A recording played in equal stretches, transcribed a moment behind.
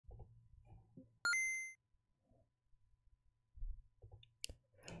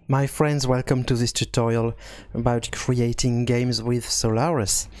My friends, welcome to this tutorial about creating games with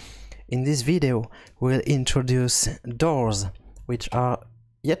Solarus. In this video we'll introduce doors, which are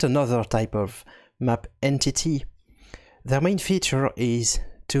yet another type of map entity. Their main feature is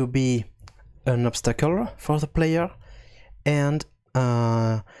to be an obstacle for the player and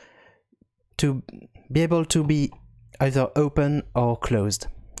to be able to be either open or closed,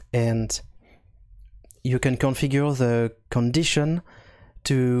 and you can configure the condition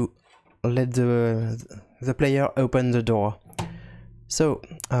to let the player open the door. So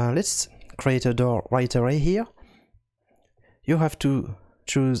let's create a door right away here. You have to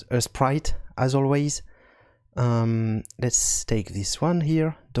choose a sprite as always. Let's take this one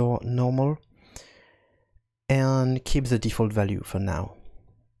here, door normal, and keep the default value for now.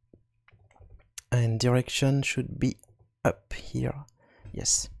 And direction should be up here.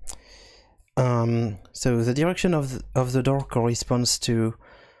 Yes. So the direction of the door corresponds to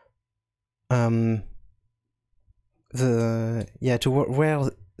where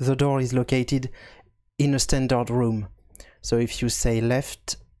the door is located in a standard room. So if you say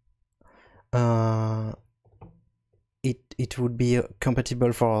left, it would be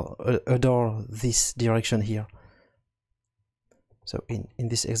compatible for a door this direction here. So in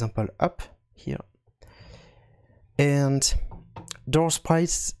this example, up here. And door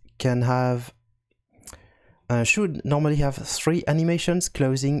sprites can have should normally have 3 animations: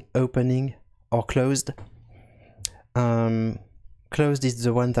 closing, opening, or closed. Closed is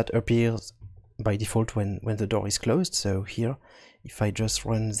the one that appears by default when the door is closed. So here, if I just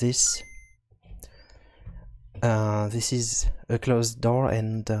run this, this is a closed door,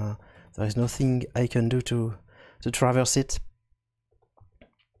 and there is nothing I can do to traverse it.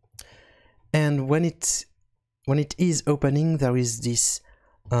 And when it is opening, there is this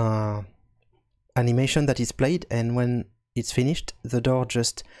animation that is played, and when it's finished, the door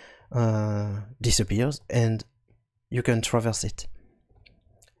just disappears and you can traverse it.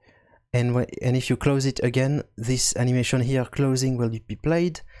 And if you close it again, this animation here, closing, will be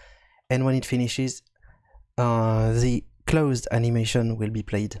played, and when it finishes, the closed animation will be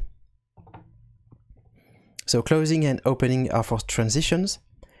played. So closing and opening are for transitions.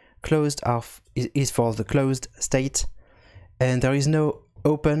 Closed is for the closed state, and there is no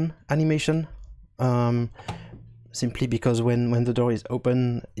open animation, simply because when the door is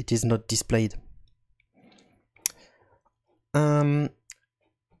open, it is not displayed. And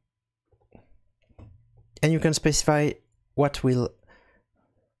you can specify what will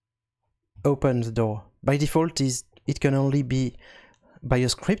open the door. By default, it can only be by a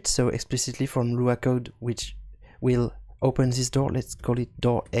script, so explicitly from Lua code, which will open this door. Let's call it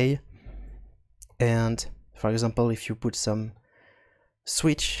door A. And for example, if you put some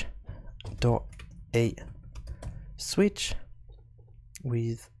switch, door A switch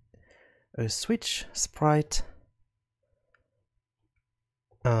with a switch sprite,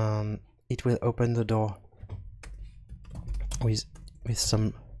 it will open the door with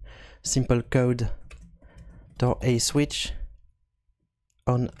some simple code. Door A switch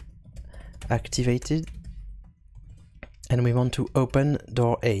on activated, and we want to open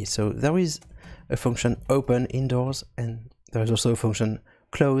door A. So there is a function open indoors, and there is also a function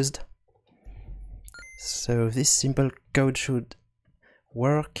closed. So this simple code should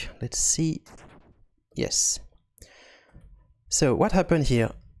work. Let's see. Yes. So what happened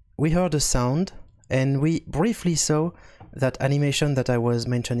here? We heard a sound, and we briefly saw that animation that I was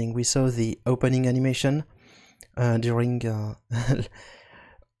mentioning. We saw the opening animation during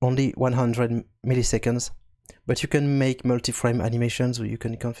only 100 milliseconds. But you can make multi-frame animations, or you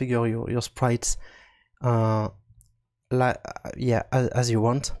can configure your sprites as you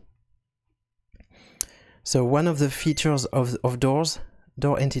want. So one of the features of door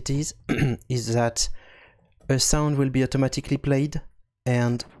entities is that a sound will be automatically played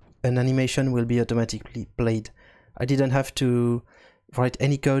and an animation will be automatically played. I didn't have to write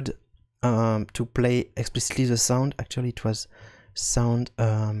any code to play explicitly the sound. Actually, it was sound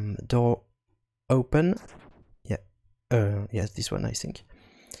door open. Yes, this one I think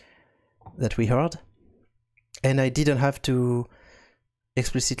that we heard, and I didn't have to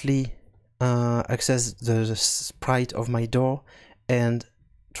explicitly access the sprite of my door and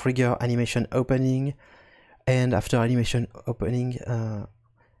trigger animation opening, and after animation opening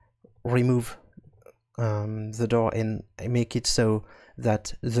remove the door and make it so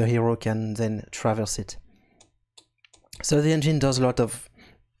that the hero can then traverse it. So the engine does a lot of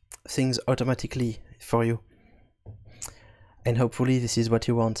things automatically for you, and hopefully this is what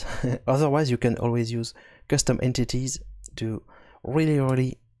you want. Otherwise, you can always use custom entities to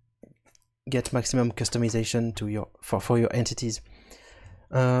really get maximum customization to for your entities.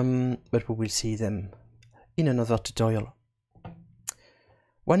 but we will see them in another tutorial.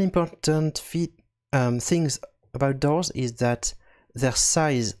 One important things about doors is that their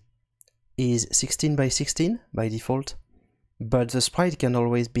size is 16 by 16 by default, but the sprite can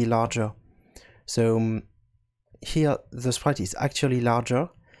always be larger. So here the sprite is actually larger.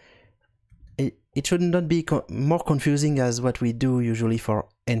 It should not be more confusing as what we do usually for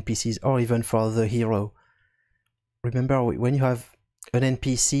NPCs or even for the hero. Remember, when you have an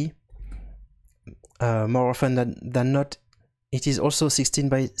NPC, more often than not, it is also 16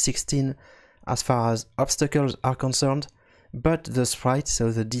 by 16 as far as obstacles are concerned, but the sprite,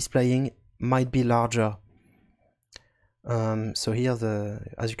 so the displaying, might be larger. So here,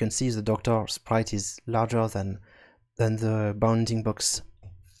 as you can see, the doctor sprite is larger than the bounding box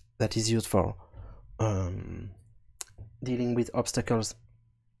that is used for dealing with obstacles.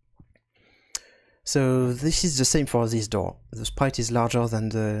 So this is the same for this door. The sprite is larger than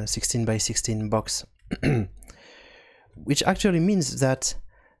the 16 by 16 box, which actually means that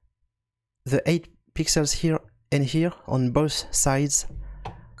the 8 pixels here and here on both sides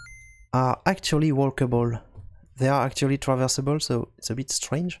are actually walkable. They are actually traversable, so it's a bit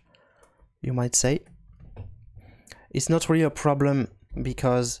strange, you might say. It's not really a problem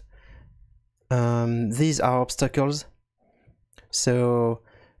because these are obstacles. So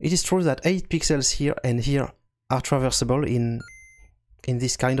it is true that 8 pixels here and here are traversable in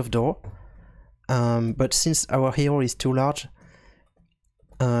this kind of door, but since our hero is too large,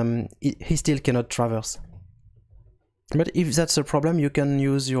 he still cannot traverse. But if that's a problem, you can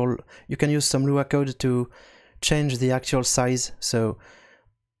use some Lua code to change the actual size, so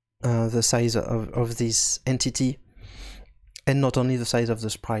the size of this entity, and not only the size of the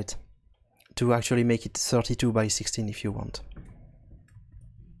sprite, to actually make it 32 by 16 if you want.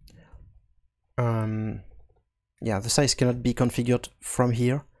 Yeah, the size cannot be configured from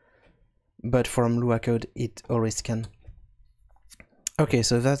here, but from Lua code it always can. Okay,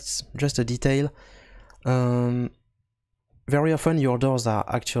 so that's just a detail. Very often your doors are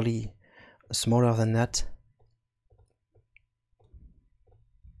actually smaller than that.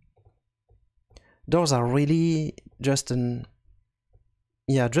 Doors are really just an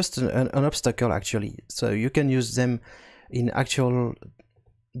obstacle actually, so you can use them in actual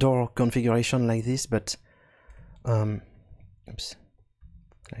door configuration like this, but oops,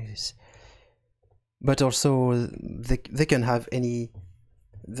 like this. But also they can have any,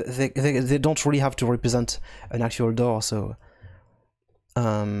 they don't really have to represent an actual door. So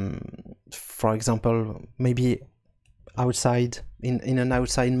for example, maybe outside in an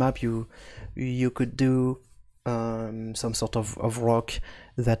outside map you could do some sort of rock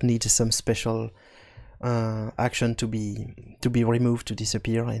that needs some special action to be removed, to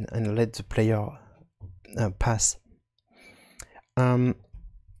disappear, and let the player pass.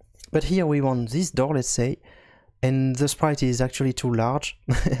 But here we want this door, let's say, and the sprite is actually too large.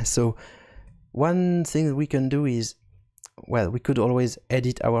 So one thing we can do is, well, we could always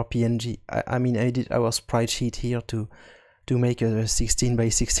edit our PNG, I mean edit our sprite sheet here to make a 16 by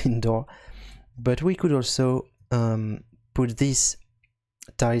 16 door, but we could also put these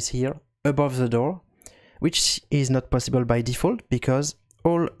tiles here above the door, which is not possible by default because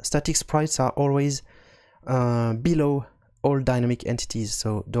all static sprites are always below all dynamic entities,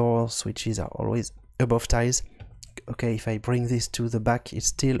 so doors, switches are always above tiles. Okay, if I bring this to the back, it's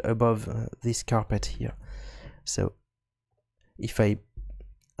still above this carpet here. So if I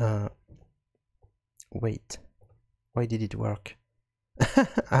wait, why did it work?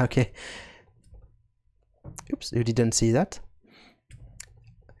 Okay, oops, you didn't see that.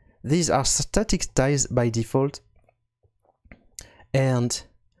 These are static tiles by default, and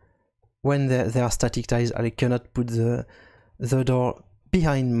when they are static tiles, I cannot put the door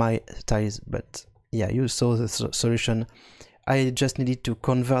behind my tiles. But yeah, you saw the solution. I just needed to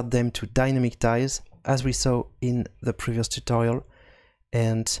convert them to dynamic tiles, as we saw in the previous tutorial,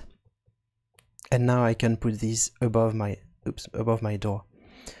 and now I can put these above my door.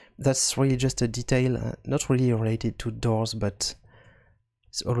 That's really just a detail, not really related to doors, but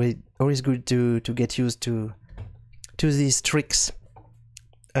it's always good to get used to these tricks.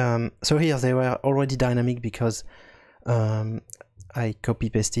 So here they were already dynamic because I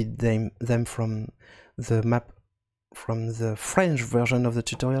copy-pasted them from the map, from the French version of the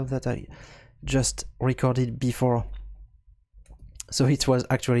tutorial that I just recorded before. So it was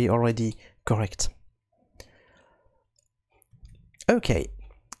actually already correct. Okay,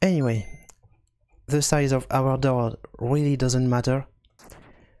 anyway, the size of our door really doesn't matter.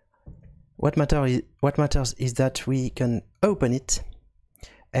 What matters is that we can open it,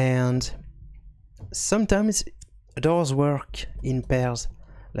 and sometimes doors work in pairs.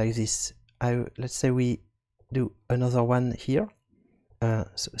 like this. Let's say we do another one here.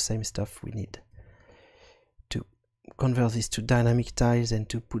 So same stuff, we need to convert this to dynamic tiles and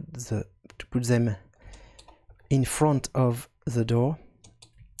to put them in front of the door.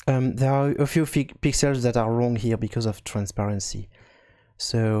 There are a few pixels that are wrong here because of transparency.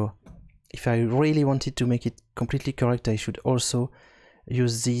 So if I really wanted to make it completely correct, I should also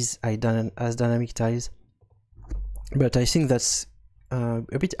use these as dynamic tiles. But I think that's a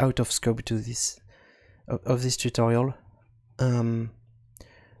bit out of scope to this tutorial.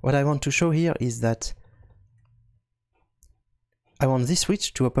 What I want to show here is that I want this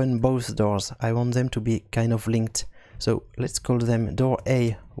switch to open both doors. I want them to be kind of linked. So let's call them door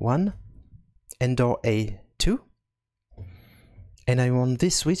A1 and door A2. And I want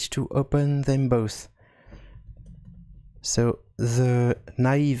this switch to open them both. So the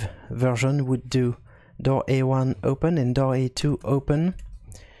naive version would do door A1 open and door A2 open.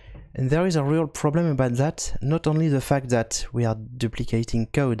 And there is a real problem about that. Not only the fact that we are duplicating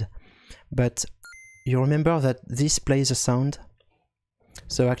code, but you remember that this plays a sound.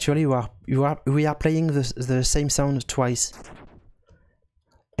 So actually we are playing the same sound twice.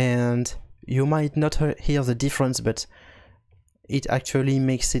 And you might not hear the difference, but it actually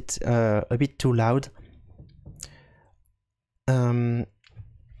makes it a bit too loud.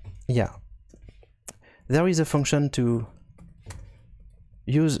 Yeah. There is a function to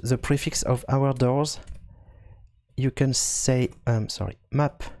use the prefix of our doors. You can say,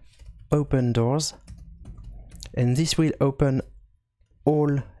 map open doors, and this will open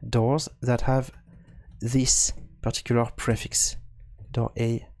all doors that have this particular prefix, door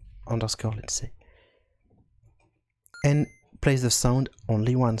A underscore, let's say, and plays the sound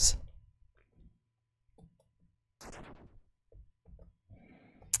only once.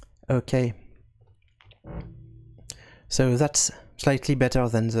 Okay, so that's slightly better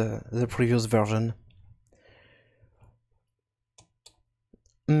than the previous version.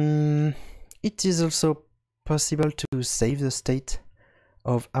 It is also possible to save the state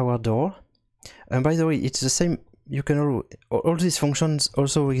of our door. And by the way, it's the same. You can all these functions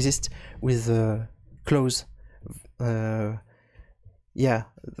also exist with the close. Yeah,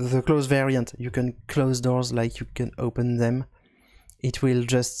 the close variant. You can close doors like you can open them. It will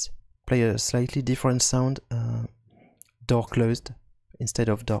just play a slightly different sound. Door closed instead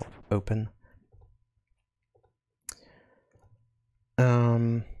of door open.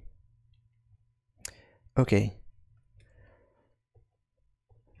 Okay.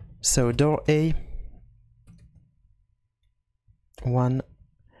 So door A1,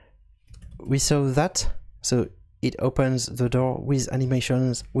 we saw that. So it opens the door with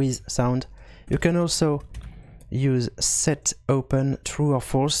animations, with sound. You can also use set open true or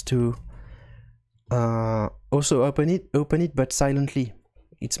false to also open it but silently.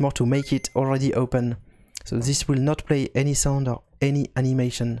 It's more to make it already open. So this will not play any sound or any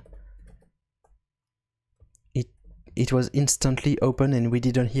animation. It was instantly open and we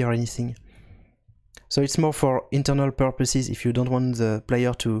didn't hear anything. So it's more for internal purposes. If you don't want the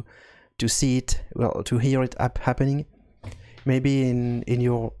player to see it, well, to hear it happening, maybe in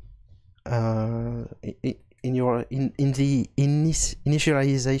the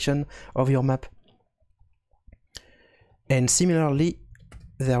initialization of your map. And similarly,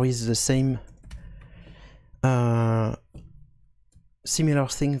 there is the same similar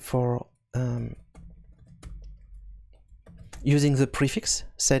thing for using the prefix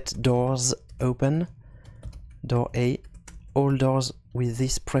set doors open, door A, all doors with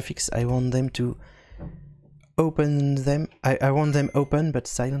this prefix. I want them to open them. I want them open but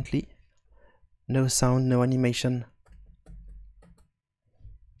silently. No sound, no animation.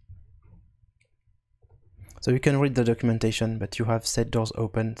 So you can read the documentation, but you have set doors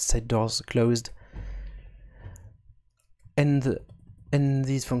open, set doors closed, and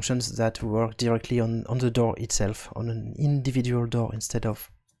these functions that work directly on the door itself, on an individual door instead of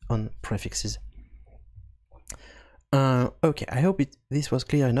on prefixes. Okay, I hope this was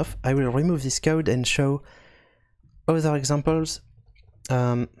clear enough. I will remove this code and show other examples.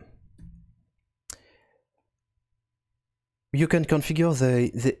 You can configure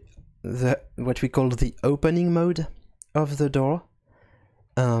the what we call the opening mode of the door.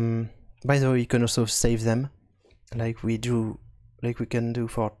 By the way, you can also save them, like we can do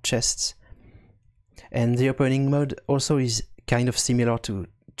for chests. And the opening mode also is kind of similar to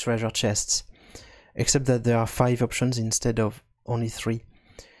treasure chests, except that there are 5 options instead of only 3.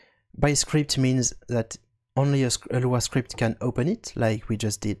 By script means that only a Lua script can open it, like we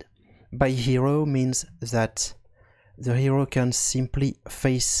just did. By hero means that the hero can simply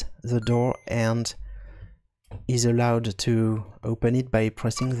face the door and is allowed to open it by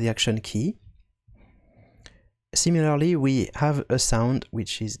pressing the action key. Similarly, we have a sound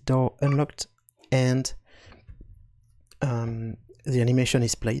which is door unlocked and the animation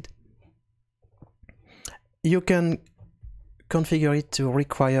is played. You can configure it to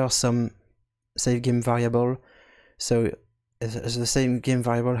require some save game variable, so the same game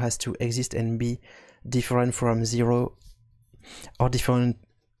variable has to exist and be different from 0 or different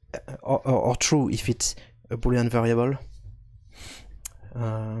or true if it's a boolean variable.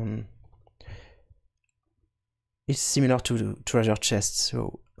 It's similar to treasure chests,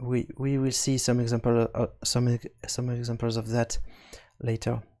 so we will see some examples of that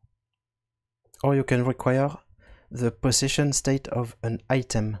later. Or you can require the possession state of an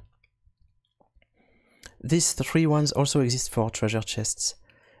item. These three ones also exist for treasure chests.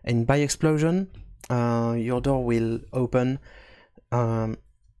 And by explosion, your door will open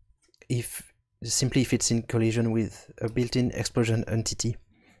if it's in collision with a built-in explosion entity.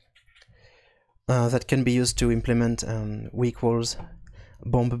 That can be used to implement weak walls,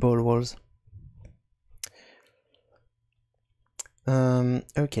 bombable walls.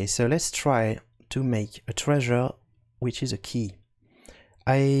 Okay, so let's try to make a treasure which is a key.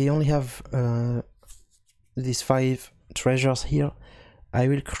 I only have these 5 treasures here. I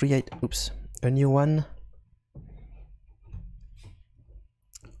will create, a new one.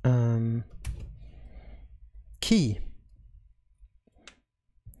 Key.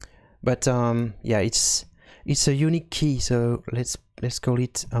 But yeah, it's a unique key, so let's call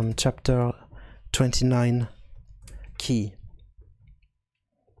it chapter 29 key.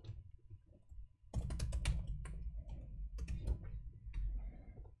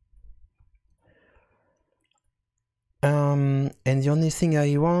 And the only thing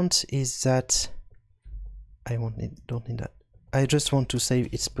I want is that don't need that. I just want to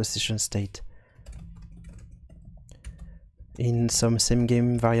save its position state in some same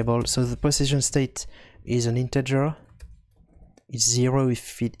game variable. So the position state is an integer. It's 0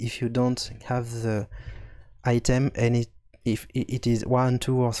 if you don't have the item, and if it is 1,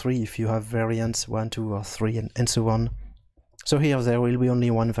 2, or 3 if you have variants 1, 2, or 3, and so on. So here there will be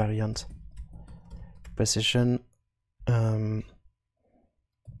only one variant. Position, and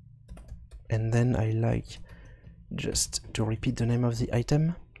then I like just to repeat the name of the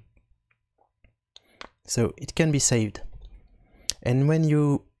item. So it can be saved. And when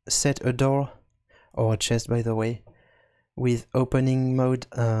you set a door, or a chest by the way, with opening mode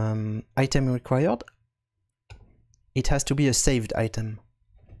item required, it has to be a saved item.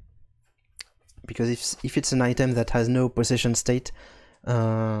 Because if it's an item that has no possession state,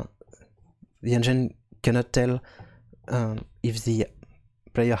 the engine cannot tell if the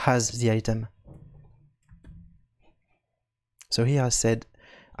player has the item. So here I said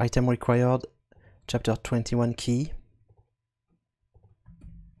item required, chapter 21 key.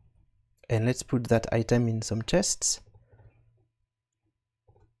 And let's put that item in some chests.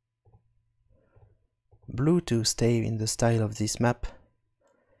 Blue to stay in the style of this map.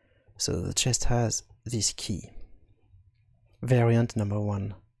 So the chest has this key. Variant number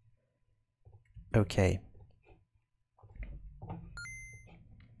 1. Okay.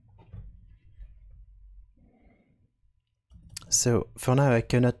 So for now I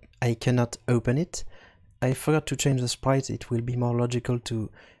cannot open it. I forgot to change the sprite. It will be more logical to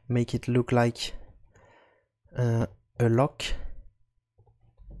make it look like a lock,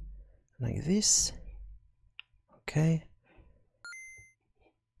 like this. Okay.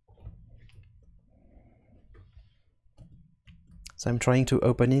 So I'm trying to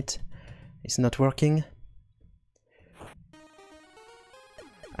open it. It's not working.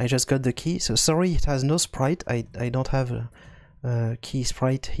 I just got the key. So sorry, it has no sprite. I don't have a key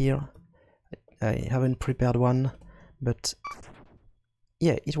sprite here. I haven't prepared one, but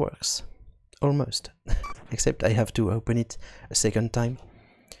yeah, it works. Almost. Except I have to open it a second time.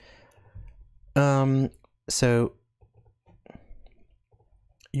 So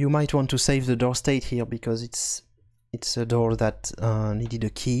you might want to save the door state here because it's a door that needed a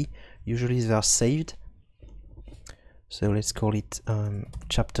key. Usually they are saved. So let's call it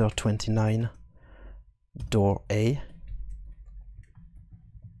chapter 29 door A,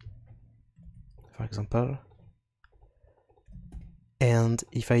 for example. And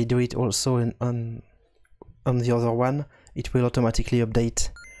if I do it also on the other one, it will automatically update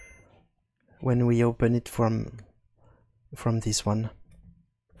when we open it from this one.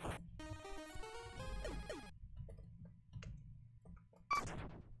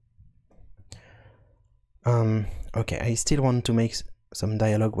 Okay, I still want to make some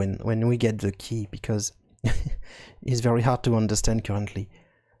dialogue when we get the key, because it's very hard to understand currently.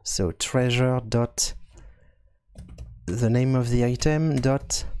 So treasure dot the name of the item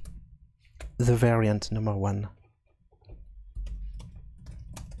dot the variant number 1.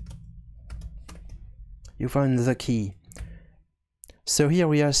 You found the key. So here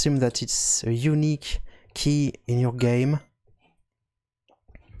we assume that it's a unique key in your game.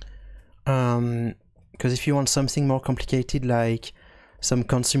 Because if you want something more complicated, like some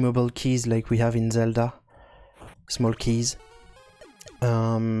consumable keys like we have in Zelda, small keys,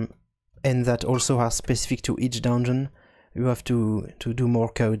 and that also are specific to each dungeon, you have to do more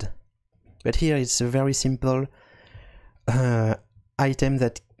code. But here it's a very simple item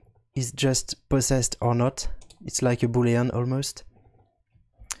that is just possessed or not. It's like a boolean almost.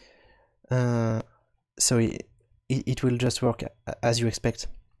 So it will just work as you expect.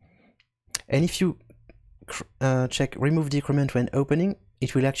 And if you check remove decrement when opening,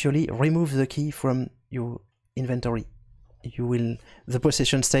 it will actually remove the key from your inventory. The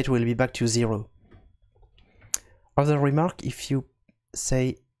possession state will be back to 0. Other remark, if you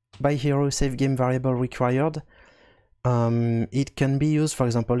say by hero save game variable required, it can be used, for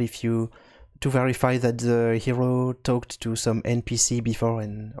example, if you to verify that the hero talked to some NPC before,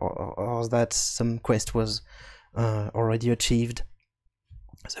 and or that some quest was already achieved.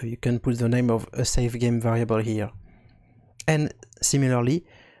 So you can put the name of a save game variable here. And similarly,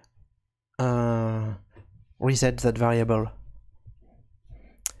 reset that variable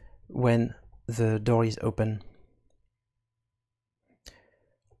when the door is open.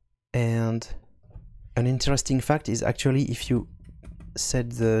 And an interesting fact is actually if you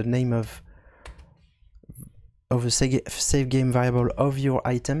set the name of a save game variable of your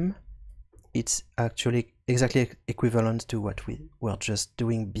item, it's actually exactly equivalent to what we were just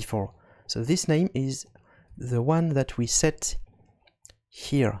doing before. So this name is the one that we set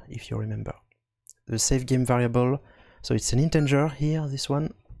here, if you remember. The save game variable, so it's an integer here, this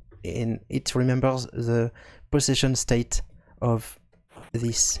one, and it remembers the possession state of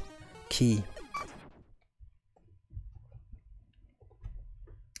this key.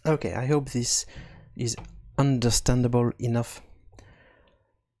 Okay, I hope this is understandable enough.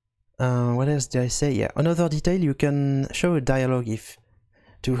 What else did I say? Yeah, another detail, you can show a dialogue if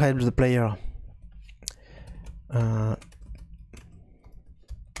to help the player.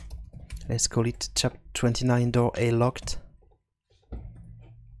 Let's call it chapter 29 door A locked.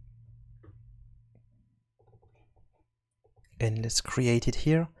 And let's create it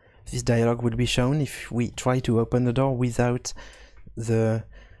here. This dialogue will be shown if we try to open the door without the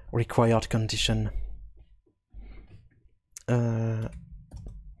required condition.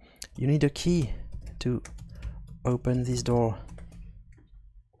 You need a key to open this door.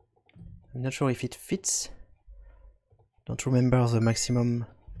 I'm not sure if it fits. Don't remember the maximum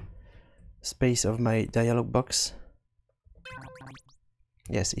space of my dialog box.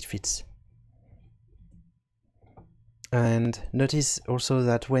 Yes, it fits. And notice also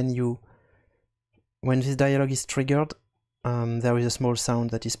that when this dialog is triggered, there is a small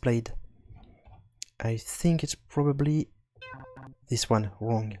sound that is played. I think it's probably this one,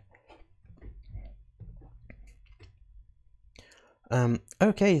 wrong.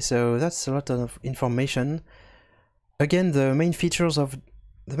 Okay, so that's a lot of information. Again, the main feature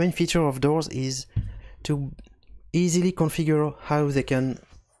of doors is to easily configure how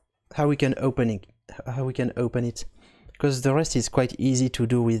we can open it, because the rest is quite easy to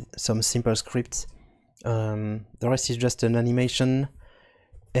do with some simple scripts. The rest is just an animation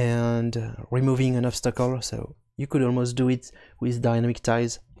and removing an obstacle, so you could almost do it with dynamic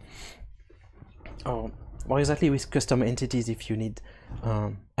tiles, or more exactly with custom entities if you need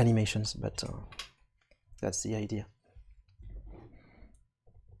animations, but that's the idea.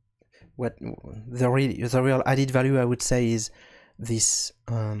 What the real added value, I would say, is this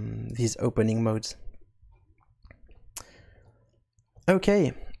these opening modes.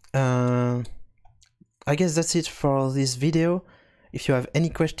 Okay, I guess that's it for this video. If you have any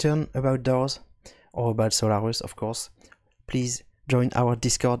question about doors or about Solarus, of course, please join our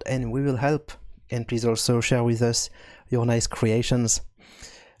Discord and we will help. And please also share with us your nice creations.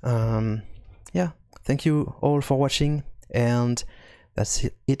 Yeah, thank you all for watching, and that's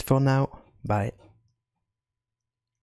it for now. Bye.